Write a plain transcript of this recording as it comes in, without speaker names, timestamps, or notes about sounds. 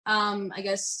I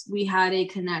guess we had a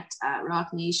connect at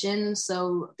Rock Nation,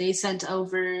 so they sent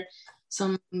over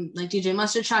some like DJ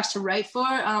Mustard tracks to write for.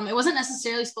 It wasn't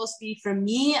necessarily supposed to be for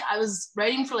me. I was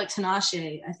writing for like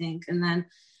Tinashe, I think, and then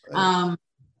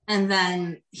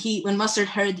when Mustard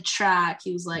heard the track,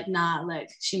 he was like, nah, like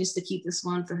she needs to keep this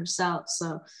one for herself.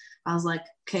 So I was like,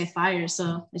 okay, fire.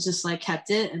 So I just like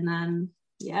kept it, and then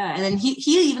and then he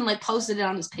even like posted it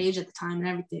on his page at the time and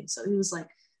everything. So he was like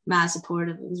mad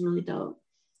supportive. It was really dope.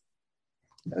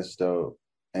 That's dope.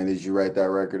 And did you write that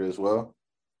record as well?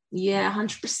 Yeah,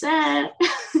 100%.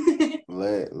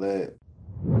 Lit.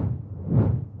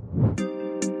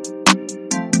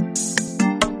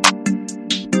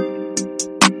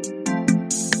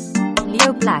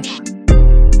 Leo Black.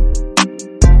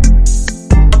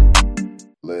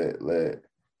 Lit.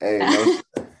 Hey,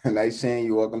 nice seeing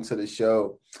you. Welcome to the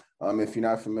show. If you're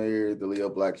not familiar, the Leo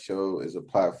Black Show is a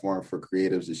platform for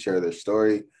creatives to share their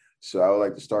story. So I would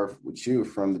like to start with you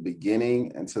from the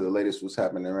beginning and to the latest what's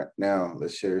happening right now.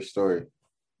 Let's share your story.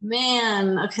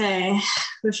 Man, okay.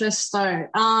 Where should I start?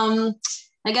 I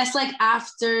guess like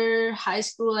after high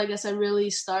school, I guess I really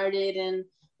started in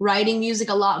writing music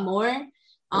a lot more.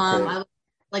 I was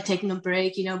like taking a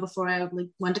break, before I like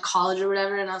went to college or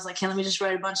whatever. And I was like, hey, let me just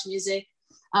write a bunch of music.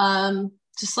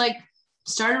 Just like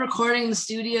started recording in the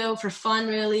studio for fun,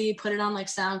 really, put it on like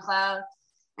SoundCloud.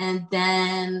 And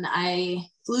then I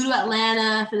flew to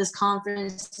Atlanta for this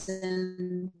conference,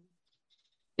 and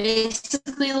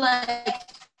basically like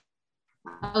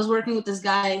I was working with this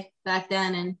guy back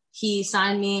then, and he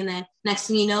signed me, and then next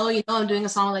thing you know, I'm doing a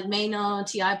song like Mayno, and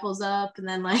T.I. pulls up, and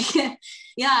then like, and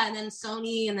then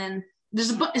Sony, and then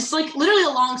it's like literally a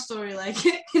long story. Like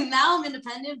now I'm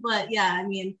independent, but I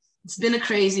mean, it's been a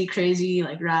crazy, crazy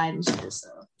like ride and shit. So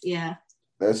yeah.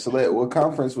 That's lit. What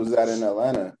conference was that in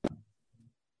Atlanta?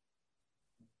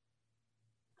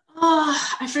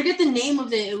 I forget the name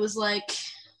of it. It was like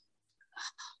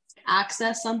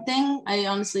Access something. I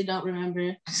honestly don't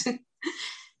remember. It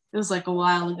was like a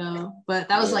while ago, but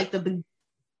that was like the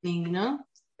beginning,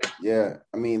 Yeah,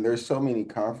 I mean, there's so many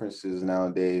conferences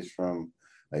nowadays, from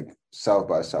like South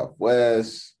by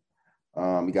Southwest.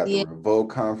 You got the Revolt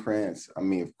conference. I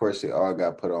mean, of course, they all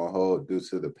got put on hold due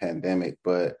to the pandemic,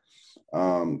 but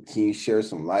can you share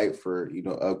some light for,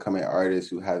 upcoming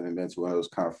artists who haven't been to one of those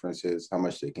conferences, how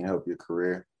much they can help your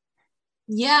career?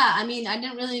 Yeah, I mean, I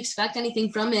didn't really expect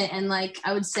anything from it. And like,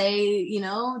 I would say,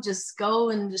 just go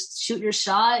and just shoot your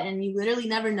shot, and you literally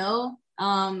never know.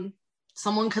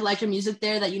 Someone could like your music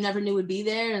there that you never knew would be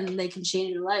there, and they can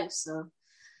change your life. So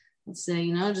let's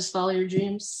say, just follow your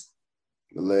dreams.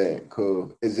 Lit,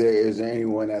 cool. Is there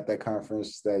anyone at that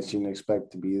conference that you didn't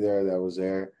expect to be there that was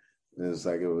there?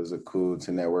 It was a cool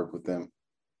to network with them.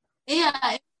 Yeah,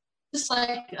 it's just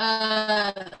like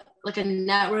a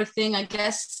network thing. I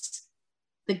guess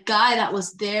the guy that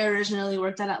was there originally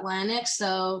worked at Atlantic,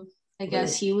 so I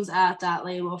guess he was at that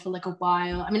label for like a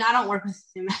while. I mean, I don't work with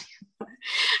him anymore.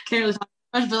 Can't really talk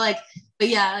much, but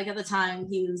yeah, like at the time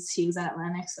he was at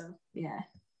Atlantic, so yeah.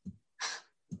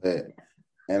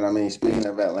 And I mean, speaking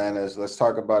of Atlanta, let's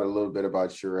talk about a little bit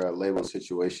about your label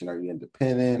situation. Are you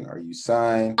independent? Are you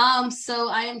signed? So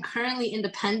I am currently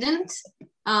independent.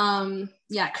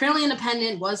 Currently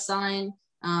independent, was signed.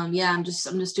 I'm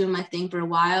just doing my thing for a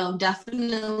while. I'm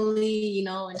definitely, in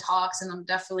talks, and I'm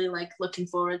definitely like looking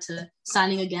forward to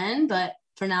signing again. But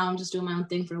for now, I'm just doing my own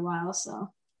thing for a while. So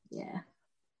yeah.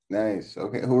 Nice.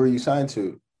 Okay. Who are you signed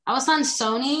to? I was signed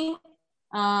Sony.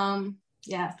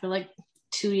 For like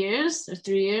 2 years or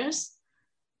 3 years,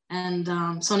 and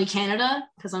Sony Canada,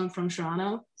 because I'm from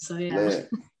Toronto. So yeah.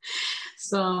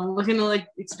 So I'm looking to like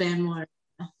expand more.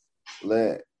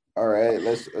 Lit. All right,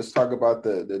 let's talk about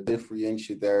the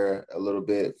differentiation there a little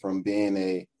bit from being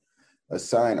a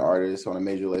signed artist on a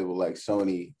major label like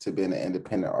Sony to being an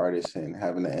independent artist and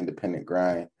having an independent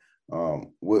grind.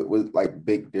 What like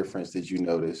big difference did you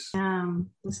notice?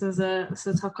 This is a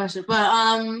tough question,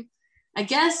 but I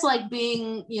guess like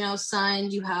being,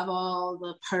 signed, you have all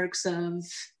the perks of,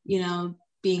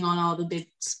 being on all the big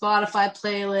Spotify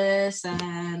playlists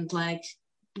and like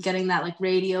getting that like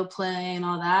radio play and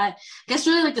all that. I guess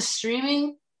really like the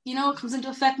streaming, comes into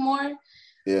effect more.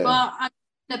 Yeah. But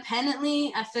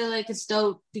independently, I feel like it's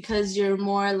dope because you're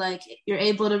more like, you're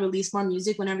able to release more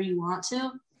music whenever you want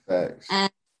to. Thanks.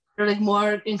 And you're like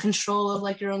more in control of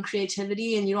like your own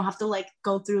creativity, and you don't have to like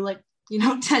go through like,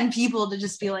 10 people to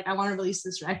just be like, I want to release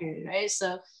this record, right?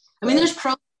 So, I mean, there's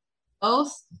pros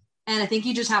both, and I think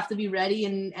you just have to be ready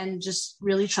and just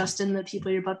really trust in the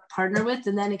people you're about to partner with,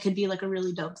 and then it could be like a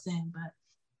really dope thing, but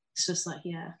it's just like,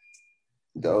 yeah.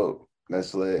 Dope.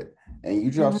 That's lit. And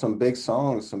you dropped some big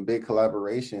songs, some big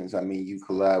collaborations. I mean, you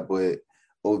collab with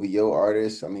OVO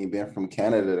artists. I mean, being from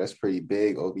Canada, that's pretty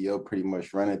big. OVO pretty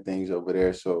much running things over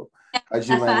there. So how'd you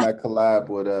That's land fast. that collab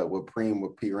with Preem,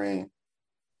 with P Rain?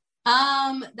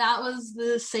 That was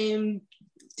the same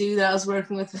dude that I was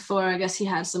working with before. I guess he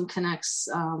had some connects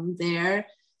there.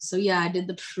 So yeah, I did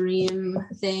the Preem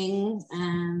thing,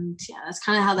 and yeah, that's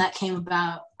kind of how that came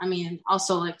about. I mean,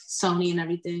 also like Sony and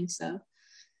everything. So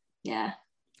yeah.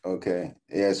 Okay.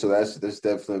 Yeah, so that's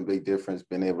definitely a big difference,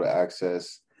 being able to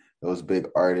access those big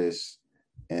artists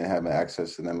and having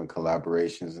access to them in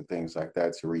collaborations and things like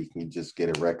that, to where you can just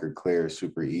get a record clear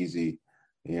super easy,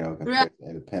 Right. compared to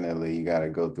independently. You got to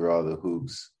go through all the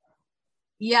hoops.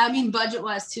 Yeah, I mean budget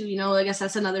wise too, I guess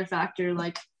that's another factor.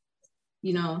 Like,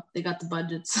 they got the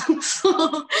budgets.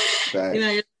 So,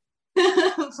 Facts.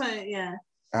 but yeah.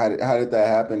 How did that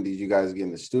happen? Did you guys get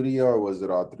in the studio, or was it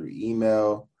all through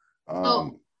email? Oh,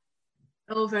 Um,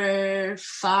 over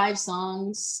 5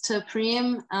 songs to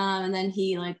Preem, and then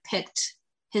he like picked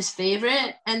his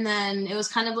favorite, and then it was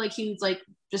kind of like he was like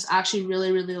just actually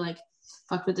really really like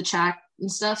fucked with the track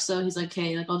and stuff. So he's like,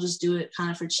 okay, like I'll just do it kind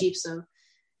of for cheap. So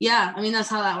yeah, I mean that's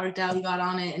how that worked out. We got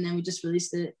on it, and then we just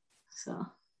released it. So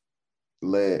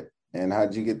Lit. And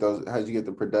how'd you get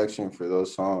the production for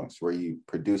those songs? Were you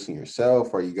producing yourself,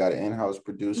 or you got an in-house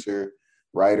producer,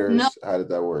 no, writers? How did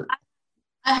that work?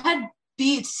 I had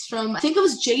beats from, I think it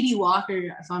was JD Walker,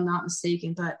 if I'm not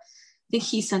mistaken, but I think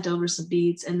he sent over some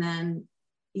beats, and then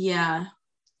yeah,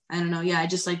 I don't know. Yeah, I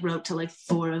just like wrote to like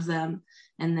 4 of them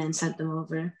and then sent them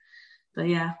over. But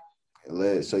yeah.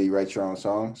 Lit. So you write your own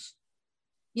songs?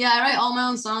 Yeah, I write all my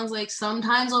own songs. Like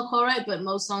sometimes I'll co-write, but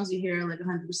most songs you hear are like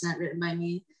 100% written by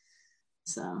me.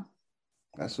 So.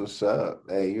 That's what's up.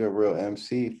 Hey, you're a real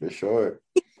MC for sure.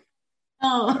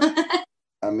 Oh.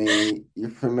 I mean, you're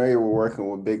familiar with working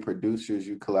with big producers.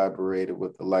 You collaborated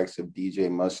with the likes of DJ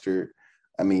Mustard.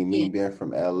 I mean, me Yeah. being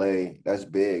from LA, that's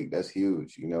big. That's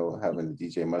huge, having the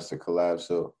DJ Mustard collab.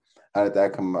 So how did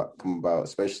that come about,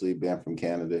 especially being from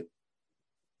Canada?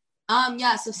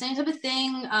 Yeah, so same type of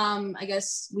thing. I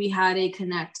guess we had a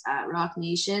connect at Rock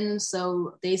Nation.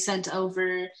 So they sent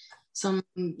over some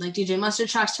like DJ Mustard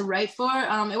tracks to write for.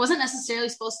 It wasn't necessarily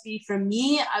supposed to be for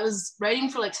me. I was writing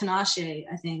for like Tinashe,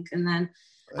 I think.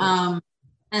 Um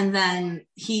and then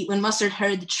when Mustard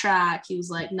heard the track, he was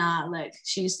like, nah, like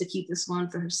she needs to keep this one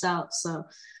for herself. So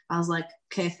I was like,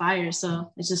 okay, fire. So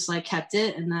I just like kept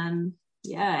it, and then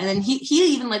yeah, and then he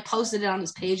even like posted it on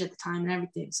his page at the time and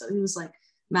everything. So he was like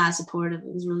mad supportive.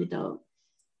 It was really dope.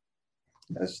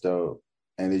 That's dope.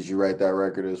 And did you write that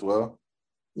record as well?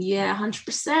 Yeah,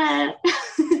 100%.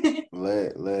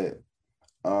 Lit, lit.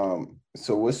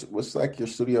 So what's like your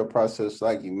studio process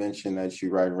like? You mentioned that you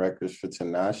write records for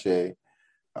Tinashe.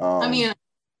 I Um, mean,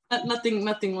 nothing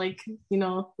like,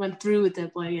 went through with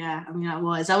it, but yeah, I mean, that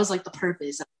was like the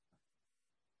purpose.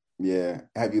 yeah.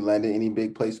 Have you landed any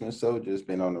big placements though? Just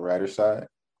been on the writer side?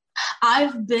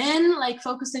 I've been like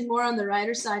focusing more on the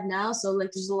writer side now. So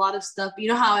like, there's a lot of stuff, you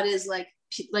know how it is, like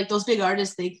those big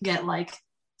artists, they can get like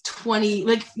 20,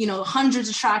 like, hundreds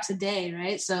of tracks a day.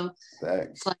 Right. So it's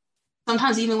Thanks. like,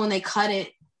 sometimes even when they cut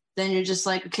it, then you're just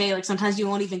like, okay, like sometimes you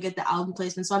won't even get the album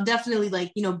placement. So I've definitely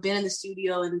like, been in the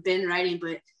studio and been writing,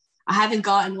 but I haven't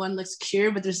gotten one like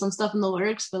secure, but there's some stuff in the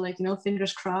works, but like,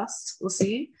 fingers crossed, we'll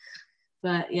see.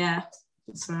 But yeah,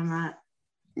 that's where I'm at.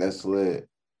 That's lit.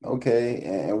 Okay.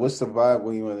 And what's the vibe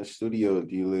when you're in the studio?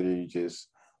 Do you literally just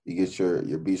you get your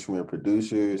beats from your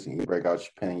producers and you break out your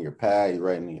pen and your pad, you're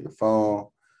writing in your phone?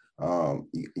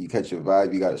 You catch your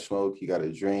vibe, you gotta smoke, you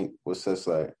gotta drink. What's that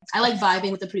like? I like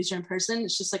vibing with the producer in person.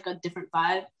 It's just like a different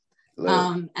vibe. Lit.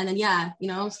 And then yeah,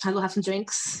 sometimes we'll have some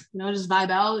drinks, just vibe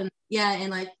out. And yeah,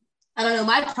 and like I don't know,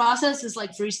 my process is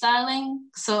like freestyling.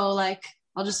 So like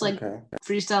I'll just like Okay.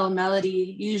 freestyle a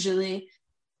melody usually.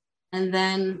 And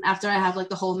then after I have like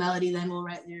the whole melody, then we'll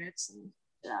write lyrics and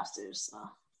after. So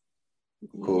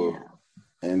Cool.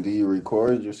 yeah. And do you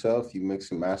record yourself? You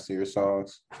mix and master your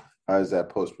songs? How does that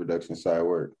post-production side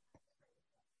work?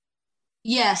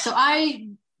 Yeah, so I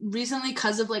recently,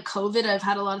 because of like COVID, I've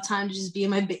had a lot of time to just be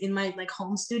in my like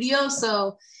home studio.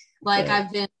 So like Right.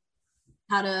 I've been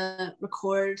how to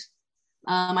record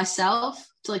myself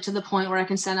to the point where I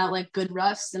can send out like good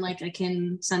roughs, and like I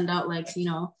can send out like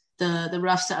the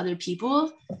roughs to other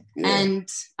people, Yeah. and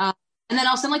um, and then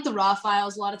I'll send like the raw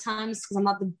files a lot of times because I'm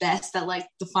not the best at like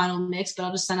the final mix, but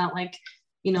I'll just send out like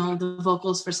the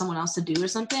vocals for someone else to do or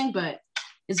something. But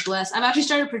it's blessed. I've actually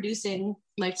started producing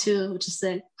like too, which is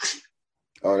sick.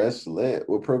 Oh, that's lit.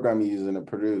 What program are you using to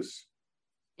produce?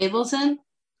 Ableton.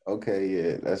 Okay,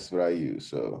 yeah, that's what I use.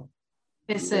 So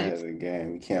It's He's ahead sick. of the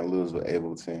game. You can't lose with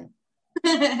Ableton.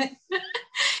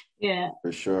 Yeah.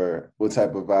 For sure. What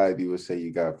type of vibe you would say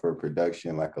you got for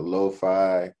production? Like a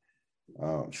lo-fi,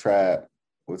 trap?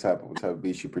 What type of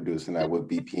beats you producing at what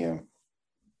BPM?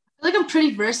 Like I'm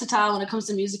pretty versatile when it comes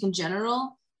to music in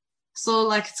general. So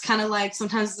like it's kind of like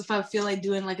sometimes if I feel like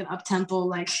doing like an up tempo,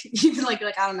 like even like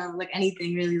I don't know, like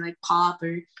anything really, like pop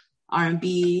or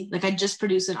R&B. Like I just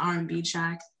produced an R&B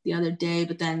track the other day,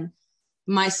 but then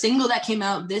my single that came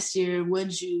out this year,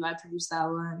 Would You, I produced that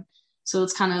one. So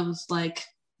it's kind of like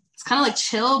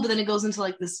chill, but then it goes into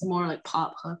like this more like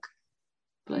pop hook.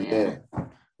 But yeah. Yeah.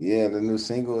 Yeah, the new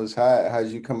single is hot. How'd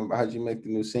you make the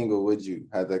new single?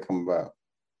 How'd that come about?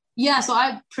 Yeah, so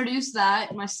I produced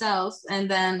that myself and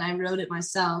then I wrote it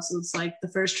myself. So it's like the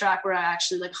first track where I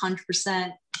actually like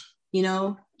 100%,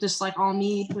 just like all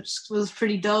me, which was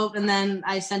pretty dope. And then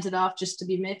I sent it off just to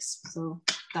be mixed. So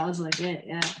that was like it.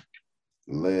 Yeah.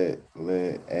 Lit.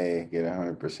 Hey, get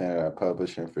 100% of that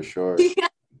publishing for sure. Yeah,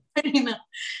 you know.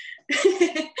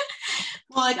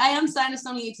 Well, like I am signed to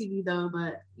Sony ATV though,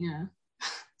 but yeah,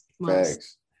 most.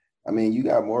 Facts. I mean, you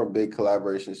got more big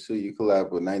collaborations too. You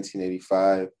collab with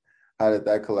 1985. How did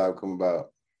that collab come about?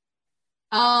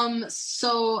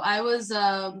 So I was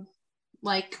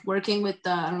like working with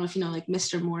I don't know if you know like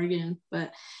Mr. Morgan,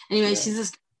 but anyways, Yeah. he's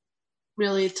this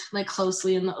really like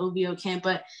closely in the OVO camp.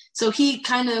 But so he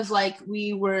kind of like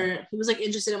he was like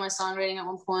interested in my songwriting at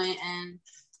one point, and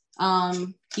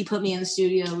he put me in the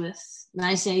studio with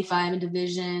 1985 and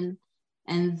Division,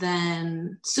 and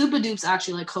then Super Dupes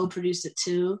actually like co-produced it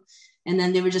too, and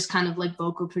then they were just kind of like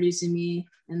vocal producing me,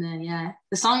 and then yeah,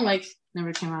 the song like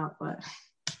never came out, but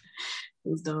it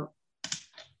was dope.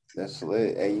 That's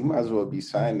lit. Hey, you might as well be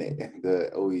signing the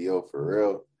OEO for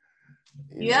real.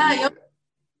 You know, Yeah, yep.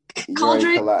 you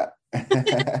already Cauldron.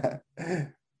 collab.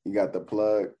 You got the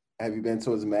plug. Have you been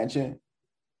to his mansion?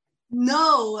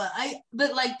 No,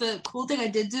 but like the cool thing I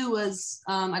did do was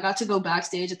I got to go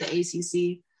backstage at the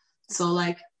ACC. So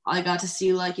like I got to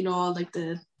see like, all like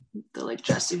the like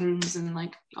dressing rooms and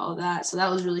like all of that. So that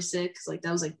was really sick. 'Cause, like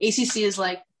that was like ACC is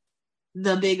like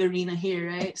the big arena here,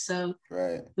 right? So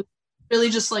Right. really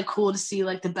just like cool to see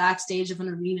like the backstage of an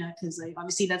arena because like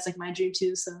obviously that's like my dream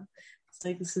too. So it's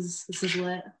like this is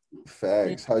lit. Yeah.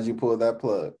 Facts. How'd you pull that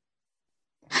plug?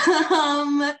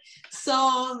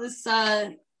 So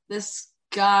this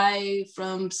guy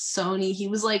from Sony, he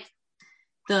was like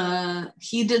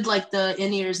he did like the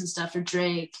in-ears and stuff for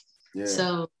Drake. Yeah.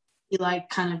 So he like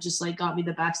kind of just like got me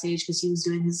the backstage because he was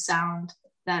doing his sound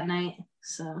that night.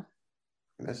 So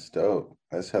That's dope.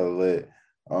 That's hella lit.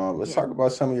 Let's yeah. talk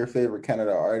about some of your favorite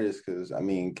Canada artists, because I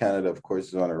mean, Canada, of course,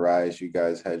 is on the rise. You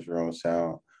guys had your own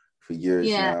sound for years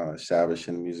Yeah. now, established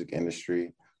in the music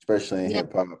industry, especially in Yeah.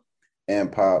 hip hop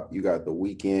and pop. You got The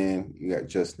Weeknd, you got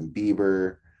Justin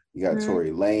Bieber, you got Mhm. Tory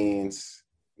Lanez,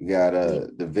 you got Yeah.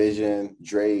 Division,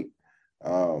 Drake,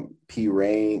 P.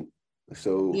 Rain.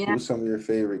 So, Yeah. who's some of your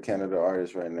favorite Canada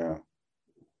artists right now?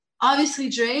 Obviously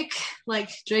Drake, like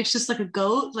Drake's just like a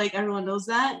goat, like everyone knows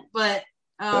that. But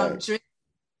Facts. Drake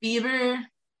Bieber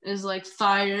is like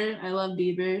fire. I love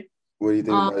Bieber. What do you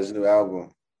think Um about his new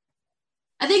album?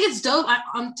 I think it's dope.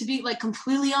 To be like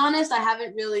completely honest, I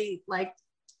haven't really like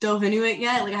dove into it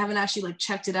yet. Like I haven't actually like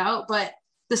checked it out, but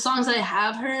the songs that I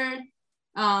have heard,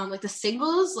 like the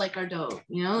singles, like are dope.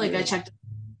 Like I Yeah. checked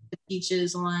the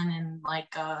Peaches one and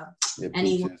like Yeah,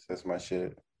 anyone. Peaches. That's my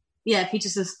shit. Yeah,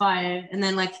 Peaches is fire, and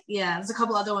then like yeah, there's a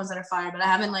couple other ones that are fire, but I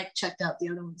haven't like checked out the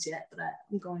other ones yet. But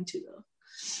I'm going to though.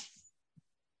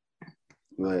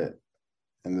 But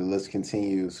and the list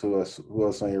continues. Who else? Who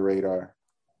else on your radar?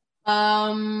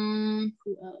 Who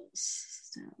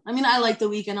else? I mean, I like The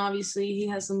Weeknd. Obviously, he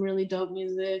has some really dope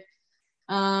music.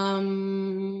 I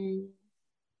mean,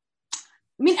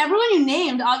 everyone you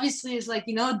named obviously is like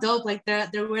dope. Like they're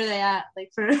where they at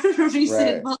like for a reason.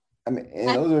 Right. But I mean, and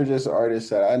those are just artists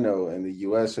that I know in the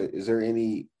U.S. Is there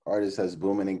any artist that's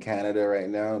booming in Canada right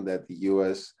now that the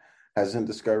U.S. hasn't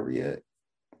discovered yet?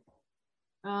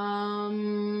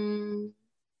 um,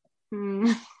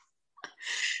 hmm,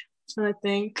 trying to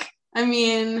think. I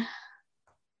mean,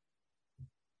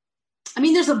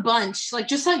 there's a bunch. Like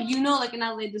just how like in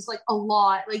LA, there's like a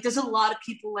lot. Like there's a lot of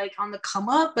people like on the come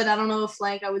up, but I don't know if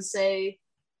like I would say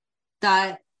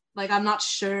that like I'm not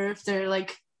sure if they're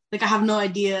like I have no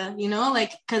idea,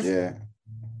 like because Yeah.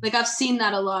 like I've seen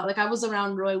that a lot. Like I was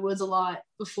around Roy Woods a lot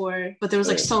before, but there was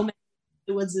like Right. so many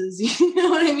Woodses, you know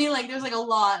what I mean? Like there's like a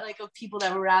lot like of people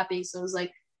that were rapping. So it was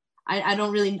like I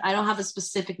don't have a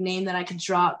specific name that I could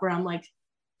drop where I'm like,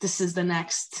 this is the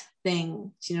next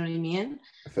thing. Do you know what I mean?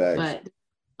 Facts. But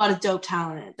a lot of dope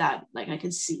talent that like I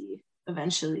could see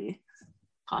eventually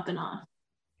popping off.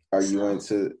 Are you So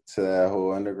into that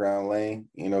whole underground lane?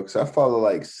 You know, because I follow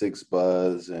like Six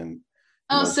Buzz and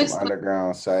some six,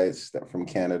 underground sites that from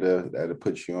Canada that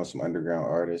put you on some underground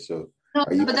artists. So no,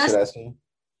 are you but into that's that scene?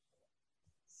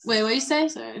 wait, what you say?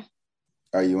 Sorry.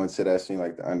 Are you into that scene,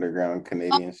 like the underground Oh,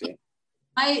 Canadian scene?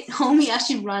 my homie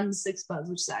actually runs Six Buds,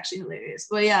 which is actually hilarious.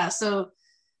 But yeah, so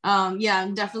yeah,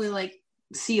 I'm definitely like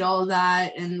see all of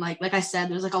that, and like I said,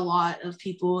 there's like a lot of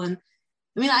people, and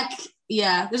I mean,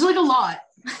 yeah, there's like a lot.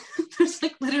 There's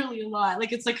like literally a lot.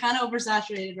 Like it's like kind of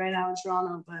oversaturated right now in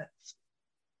Toronto, but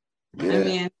I Yeah.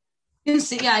 mean, you can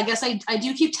see, yeah, I guess I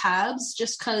do keep tabs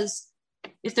just because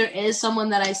if there is someone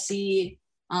that I see,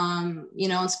 on the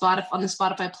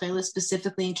Spotify playlist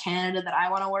specifically in Canada that I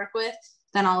want to work with,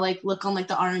 then I'll like look on like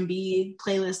the R&B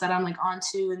playlist that I'm like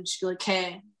onto and just be like,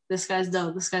 hey, this guy's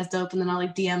dope, and then I'll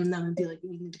like DM them and be like,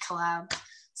 we need to collab,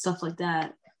 stuff like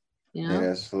that, you Yeah, know.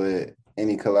 that's lit.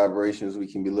 Any collaborations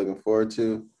we can be looking forward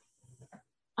to?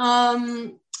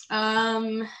 Um,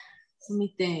 um, Let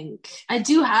me think. I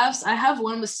have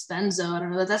one with Spenzo. I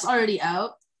don't know that's already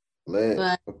out, Lit.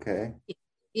 but Okay.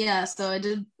 yeah. So I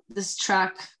did this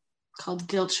track called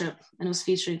Guilt Trip, and it was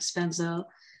featuring Spenzo.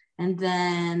 And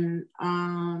then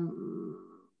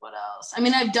what else? I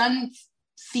mean, I've done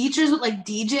features with like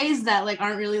DJs that like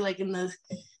aren't really like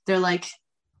they're like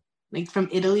from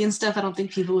Italy and stuff. I don't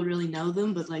think people would really know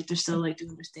them, but like they're still like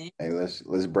doing their thing. Hey, let's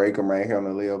break them right here on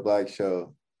the Leo Black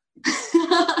Show.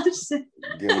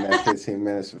 Give them that 15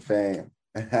 minutes of fame.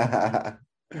 All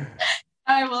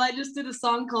right, well, I just did a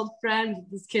song called Friend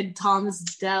with this kid, Thomas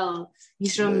Dell.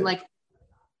 He's from Lit. like,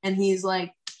 and he's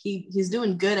like, he's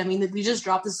doing good. I mean, we just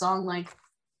dropped the song like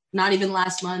not even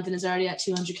last month and it's already at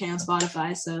 200K on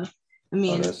Spotify. So, I Oh,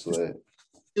 mean, that's lit.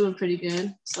 doing pretty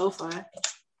good so far.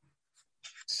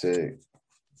 Sick.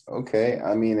 Okay.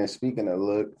 I mean, and speaking of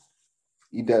look,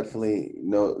 you definitely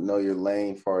know your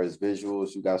lane as far as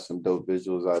visuals. You got some dope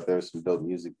visuals out there, some dope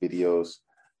music videos.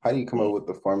 How do you come up with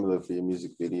the formula for your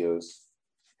music videos?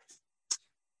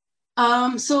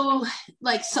 So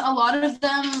a lot of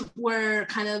them were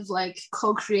kind of like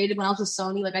co-created when I was with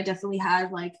Sony. Like I definitely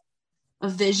had like a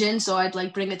vision, so I'd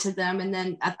like bring it to them, and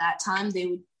then at that time they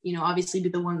would, obviously be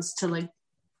the ones to like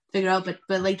figure out. But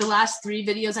like the last three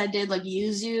videos I did, like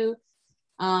Use You,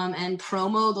 and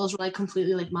Promo, those were like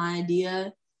completely like my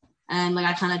idea, and like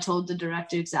I kind of told the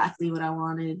director exactly what I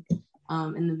wanted,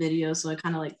 in the video. So I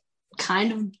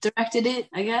kind of directed it,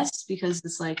 I guess, because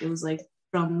it's like it was like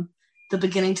from the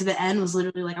beginning to the end was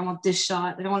literally like I want this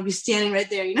shot, like I want to be standing right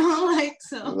there, like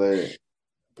so. Lit.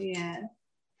 Yeah.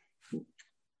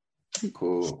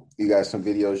 Cool. You got some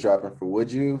videos dropping for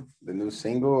Would You, the new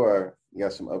single, or you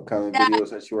got some upcoming Yeah, videos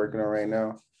that you're working on right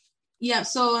now? yeah.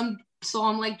 So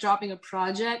I'm like dropping a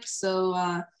project. So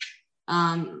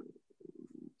um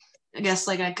I guess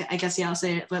I guess yeah, I'll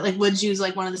say it, but like Would You's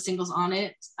like one of the singles on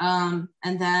it. And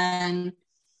then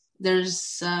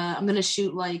there's I'm gonna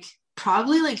shoot like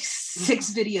probably like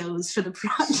 6 videos for the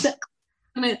project.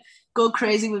 I'm gonna go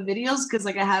crazy with videos because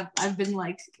like I've been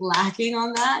like lacking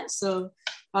on that. So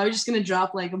I'm just gonna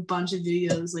drop like a bunch of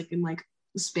videos like in like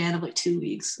the span of like 2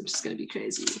 weeks, which is gonna be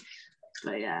crazy.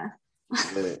 But yeah.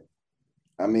 Lit.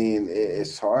 I mean,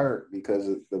 it's hard because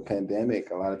of the pandemic.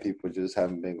 A lot of people just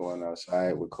haven't been going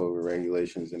outside with COVID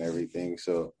regulations and everything.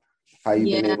 So, how you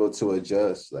been Yeah. able to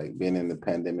adjust, like being in the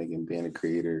pandemic and being a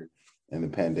creator in the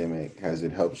pandemic? Has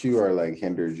it helped you or like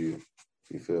hindered you?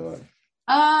 You feel like?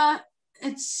 Uh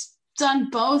it's done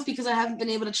both because I haven't been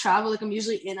able to travel. Like I'm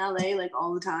usually in LA like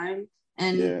all the time.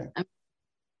 And Yeah, I'm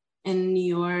in New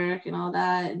York and all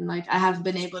that. And like I haven't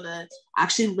been able to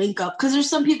actually link up because there's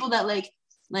some people that like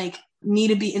need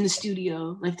to be in the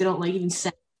studio. Like they don't like even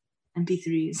send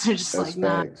MP3s. They're just that's like,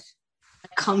 nah, facts.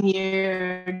 come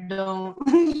here, don't,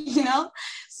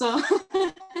 So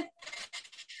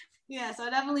yeah, so I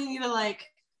definitely need to like,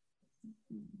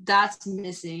 that's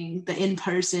missing the in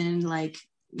person, like,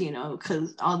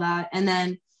 because all that. And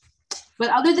then, but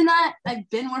other than that, I've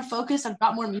been more focused. I've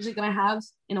got more music than I have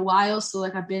in a while. So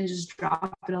like I've been just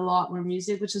dropping a lot more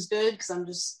music, which is good because I'm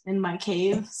just in my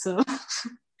cave. So,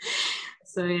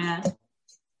 so yeah,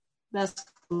 that's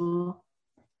cool.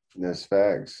 That's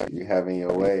facts. You having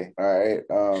your way. All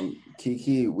right.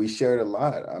 Kiki, we shared a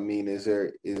lot. I mean, is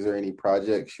there any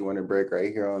projects you want to break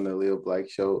right here on the Leo Black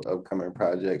Show? Upcoming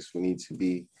projects we need to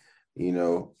be, you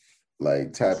know,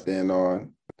 like tapped in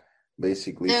on,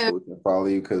 basically, There, so we can follow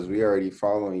you because we already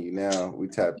following you now. We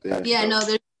tapped in. yeah, So no,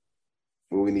 there's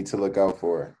what we need to look out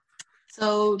for.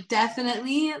 so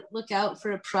definitely look out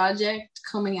for a project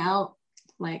coming out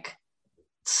like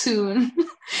soon.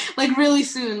 Like really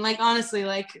soon, like honestly,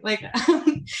 like like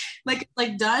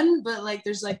done, but like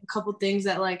there's like a couple things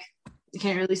that like I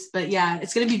can't really, but yeah,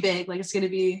 it's gonna be big. Like it's gonna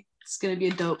be a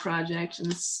dope project, and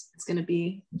it's gonna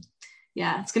be,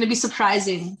 yeah, it's gonna be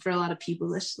surprising for a lot of people.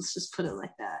 Let's just put it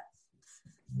like that.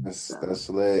 That's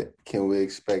lit. Can we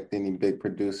expect any big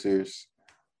producers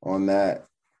on that?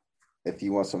 If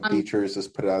you want some features, let's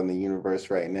put it out in the universe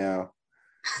right now.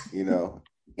 You know,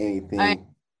 anything.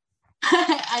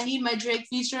 I need my Drake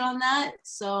feature on that.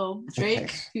 So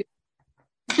Drake.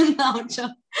 No, I'm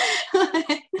joking.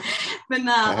 But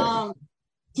no,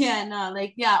 yeah, no,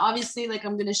 like, yeah, obviously, like,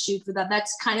 I'm gonna shoot for that.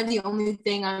 That's kind of the only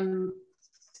thing I'm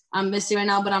missing right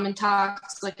now, but I'm in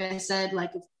talks, like I said,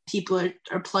 like, if people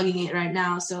are plugging it right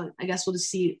now, so I guess we'll just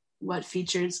see what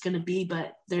feature it's gonna be,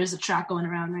 but there's a track going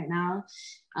around right now.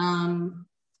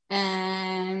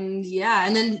 And yeah,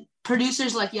 and then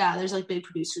producers, like, yeah, there's like big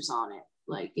producers on it,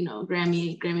 like, you know,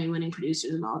 Grammy winning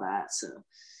producers and all that, so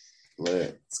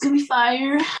lit. It's gonna be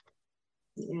fire.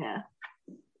 Yeah.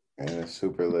 And it's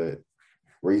super lit.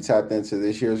 Were you tapped into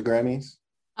this year's Grammys?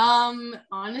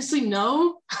 Honestly,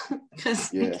 no,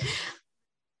 because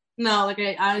no, like,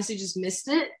 I honestly just missed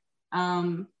it.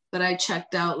 But I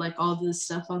checked out like all this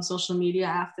stuff on social media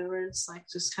afterwards, like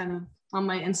just kind of on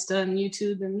my Insta and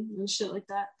YouTube and shit like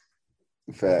that.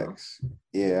 Facts.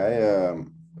 Yeah,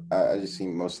 I just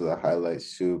seen most of the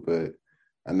highlights too, but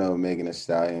I know Megan Thee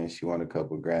Stallion, she won a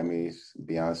couple Grammys.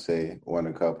 Beyonce won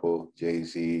a couple.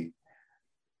 Jay-Z,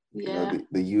 you know,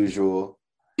 the usual.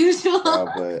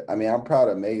 But I mean, I'm proud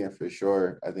of Megan for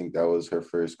sure. I think that was her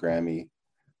first Grammy.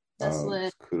 That's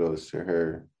lit. Kudos to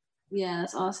her. Yeah,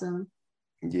 that's awesome.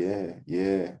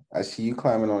 Yeah. I see you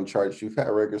climbing on charts. You've had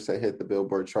records that hit the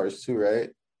Billboard charts too, right?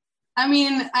 I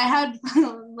mean, I had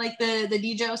like the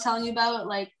DJ I was telling you about,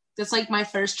 like that's like my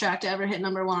first track to ever hit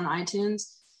 #1 on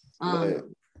iTunes.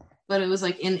 But it was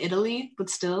like in Italy, but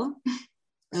still,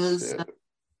 it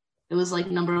was like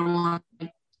 #1,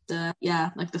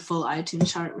 like the full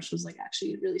iTunes chart, which was like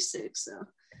actually really sick. So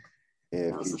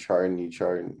yeah, if you're charting, you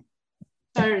charting.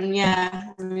 Charting,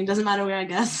 yeah. I mean, it doesn't matter where, I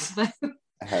guess. But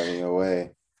having your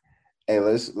way. Hey,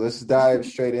 let's dive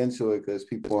straight into it because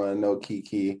people want to know,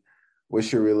 Kiki,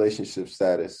 what's your relationship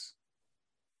status?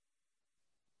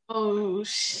 Oh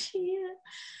shit,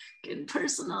 getting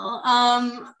personal.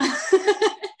 I'm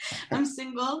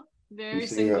single, very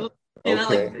single. You know,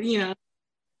 okay. like, you know.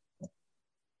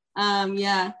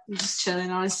 Yeah, I'm just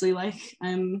chilling. Honestly, like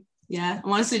I'm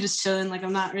honestly just chilling. Like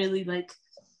I'm not really like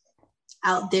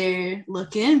out there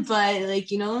looking, but like,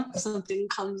 you know, if something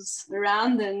comes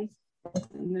around, then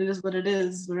it is what it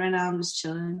is. But right now I'm just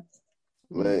chilling.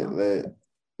 Lit.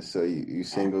 So you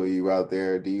single, you out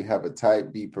there. Do you have a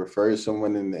type? Do you prefer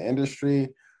someone in the industry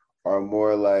or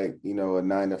more like, you know, a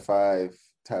 9-to-5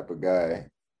 type of guy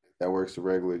that works a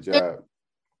regular job?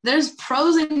 There's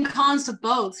pros and cons to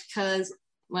both, because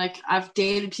like I've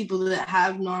dated people that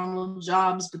have normal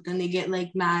jobs, but then they get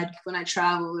like mad when I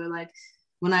travel, or like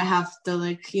when I have to,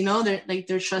 like, you know, they're like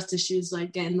their trust issues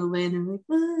like get in the way, and they're like,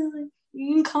 oh, like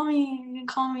you can call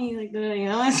me, like, you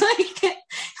know, it's like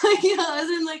you know, as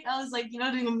in like I was like, you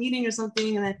know, doing a meeting or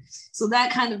something, and then so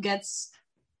that kind of gets,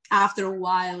 after a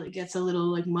while it gets a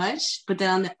little like much. But then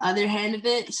on the other hand of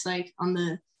it, it's like on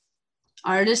the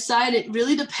artist side, it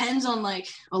really depends on like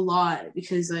a lot,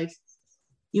 because like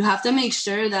you have to make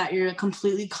sure that you're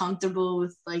completely comfortable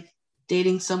with like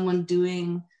dating someone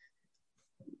doing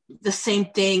the same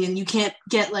thing, and you can't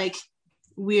get like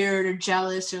weird or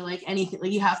jealous or like anything.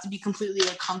 Like you have to be completely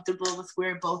like comfortable with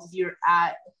where both of you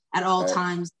are at all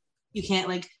times. You can't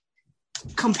like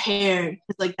compare,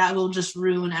 like that will just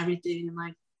ruin everything. And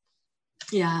like,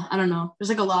 yeah, I don't know, there's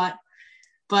like a lot,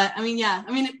 but I mean, yeah,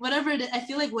 I mean, whatever it is, I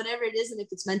feel like whatever it is, and if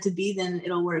it's meant to be, then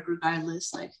it'll work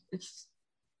regardless. Like if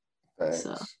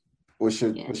so. What's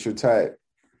your type?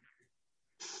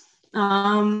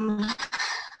 I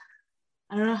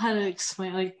don't know how to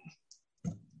explain,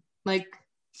 like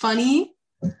funny,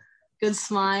 good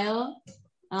smile,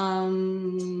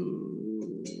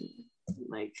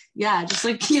 like, yeah, just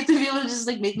like you have to be able to just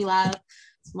like make me laugh,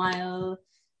 smile.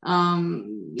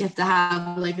 You have to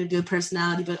have like a good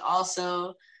personality, but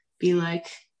also be like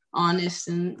honest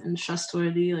and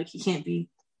trustworthy. Like you can't be,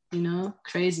 you know,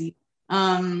 crazy.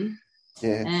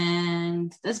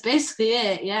 And that's basically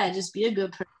it. Yeah, just be a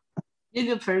good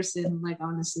person, like,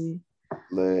 honestly.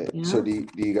 You know? So do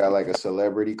you got like a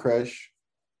celebrity crush?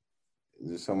 Is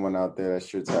there someone out there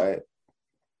that's your type?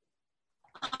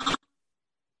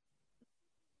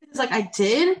 It's like I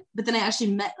did, but then I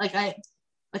actually met I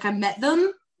met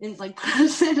them in like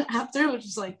person after, which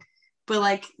is like, but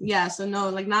like, yeah, so no,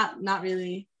 like not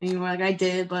really anymore. Like I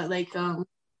did, but like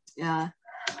yeah.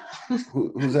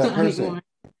 Who's that person?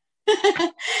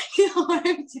 I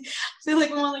feel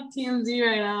like I'm on like TMZ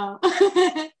right now.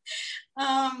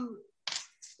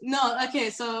 No,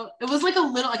 okay, so it was like a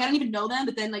little, like I didn't even know them,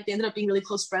 but then like they ended up being really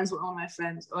close friends with one of my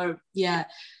friends, or yeah.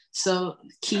 So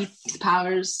Keith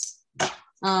Powers,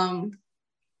 and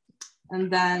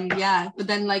then yeah, but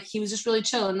then like he was just really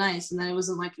chill and nice, and then it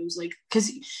wasn't like it was like,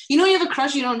 because you know you have a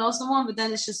crush, you don't know someone, but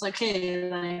then it's just like, hey,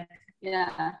 like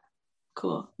yeah,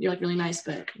 cool, you're like really nice,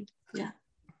 but yeah.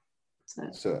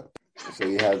 So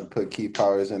you had to put Keith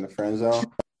Powers in the friend zone?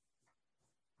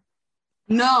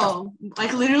 No,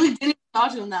 like literally didn't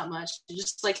talk to him that much.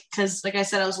 Just like, because like I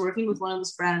said, I was working with one of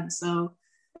his friends, so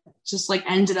just like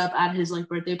ended up at his like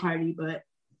birthday party, but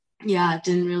yeah,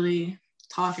 didn't really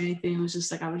talk or anything. It was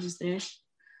just like I was just there.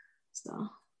 So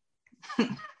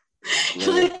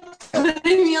like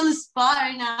putting me on the spot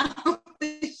right now.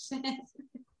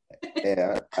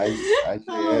 Yeah, I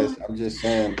yes. I'm just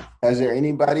saying. Has there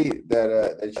anybody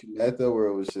that you met though where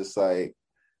it was just like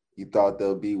you thought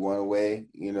they'll be one way,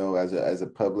 you know, as a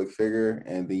public figure,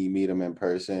 and then you meet them in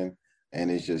person, and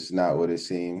it's just not what it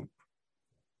seemed?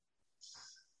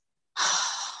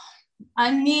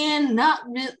 I mean, not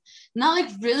like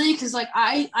really, because like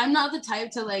I'm not the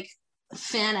type to like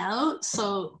fan out.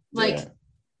 So like Yeah.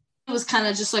 it was kind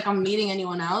of just like I'm meeting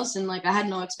anyone else, and like I had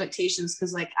no expectations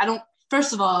because like I don't.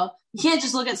 First of all, you can't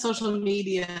just look at social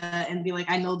media and be like,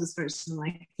 I know this person.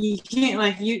 Like you can't,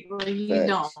 like you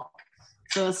don't.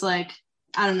 So it's like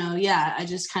I don't know. Yeah, I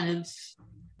just kind of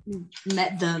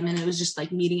met them, and it was just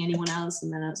like meeting anyone else,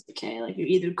 and then I was like, okay, like you're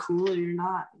either cool or you're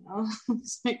not. You know,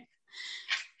 it's like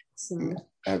so.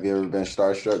 Have you ever been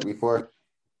starstruck before?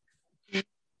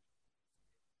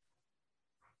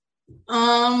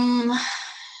 No,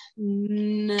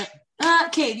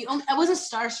 okay. I wasn't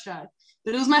starstruck,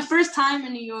 but it was my first time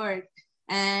in New York,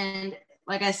 and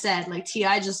like I said, like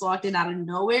Ti just walked in out of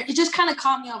nowhere. It just kind of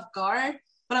caught me off guard,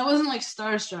 but I wasn't like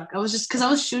starstruck. I was just because I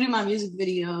was shooting my music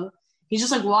video. He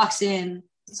just like walks in,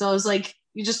 so I was like,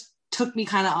 you just took me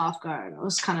kind of off guard. I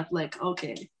was kind of like,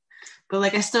 okay, but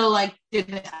like I still like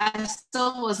did. I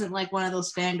still wasn't like one of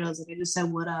those fangirls. Like I just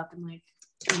said what up and like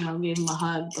gave him a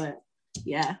hug, but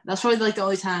yeah, that's probably like the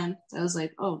only time I was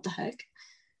like, oh, what the heck.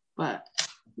 But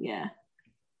yeah.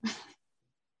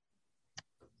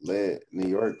 Lit. New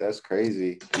York, that's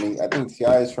crazy. I mean, I think Ti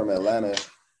is from Atlanta.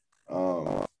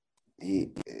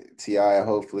 He Ti,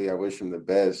 hopefully, I wish him the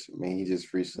best. I mean, he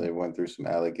just recently went through some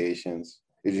allegations.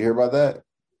 Did you hear about that?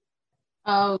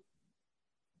 Oh,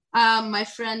 my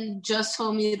friend just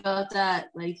told me about that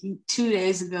like 2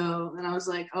 days ago, and I was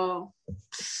like, oh,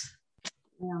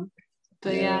 yeah.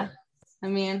 But yeah, I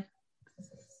mean,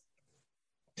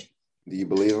 do you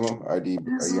believe him, or are you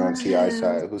on Ti's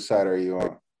side? Whose side are you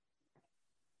on?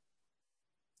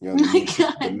 You on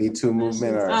the Me Too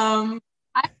movement, or I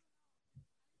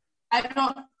I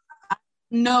don't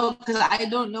know because I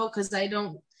don't know because I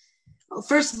don't.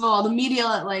 First of all, the media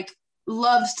like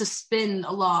loves to spin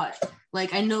a lot.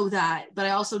 Like I know that, but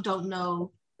I also don't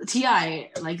know Ti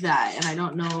like that, and I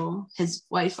don't know his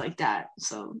wife like that.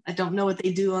 So I don't know what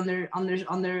they do on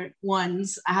their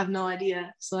ones. I have no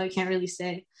idea, so I can't really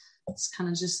say. It's kind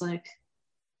of just like,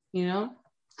 you know,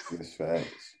 it's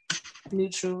facts.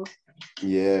 neutral.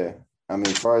 Yeah, I mean,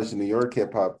 as far as New York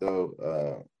hip hop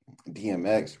though,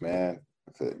 DMX, man.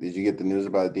 Did you get the news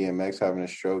about DMX having a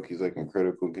stroke? He's like in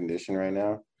critical condition right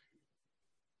now.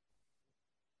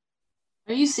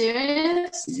 Are you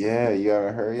serious? Yeah, you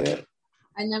haven't heard yet?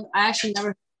 I actually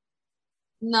never.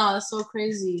 No, that's so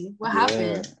crazy. What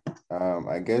happened?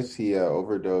 I guess he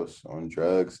overdosed on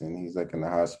drugs, and he's like in the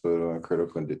hospital in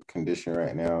critical condition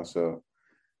right now. So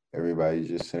everybody's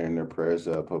just sending their prayers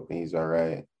up, hoping he's all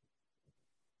right.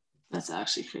 That's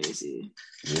actually crazy.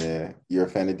 Yeah, you're a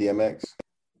fan of DMX?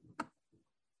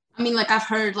 I mean, like I've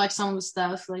heard like some of the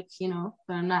stuff, like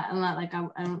but I'm not like I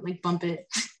don't like bump it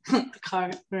the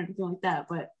car or anything like that.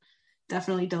 But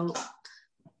definitely dope.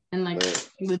 And like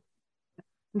with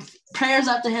prayers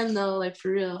up to him though, like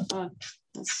for real.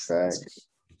 That's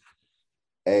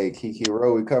hey, Kiki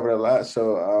Rowe, we covered a lot.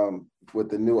 So with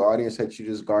the new audience that you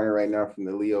just garnered right now from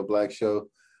the Leo Black Show,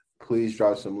 please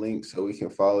drop some links so we can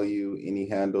follow you. Any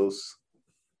handles?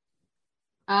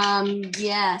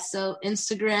 Yeah, so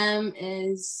Instagram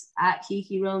is at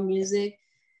Kiki Rowe Music.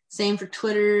 Same for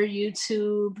Twitter,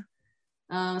 YouTube,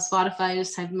 Spotify,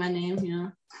 just type in my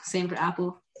name, same for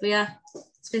Apple. But yeah,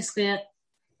 that's basically it.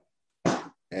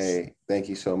 Hey, thank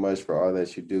you so much for all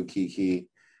that you do, Kiki.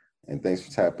 And thanks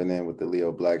for tapping in with the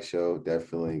Leo Black Show.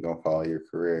 Definitely gonna follow your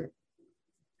career.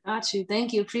 Got you.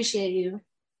 Thank you. Appreciate you.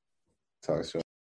 Talk soon.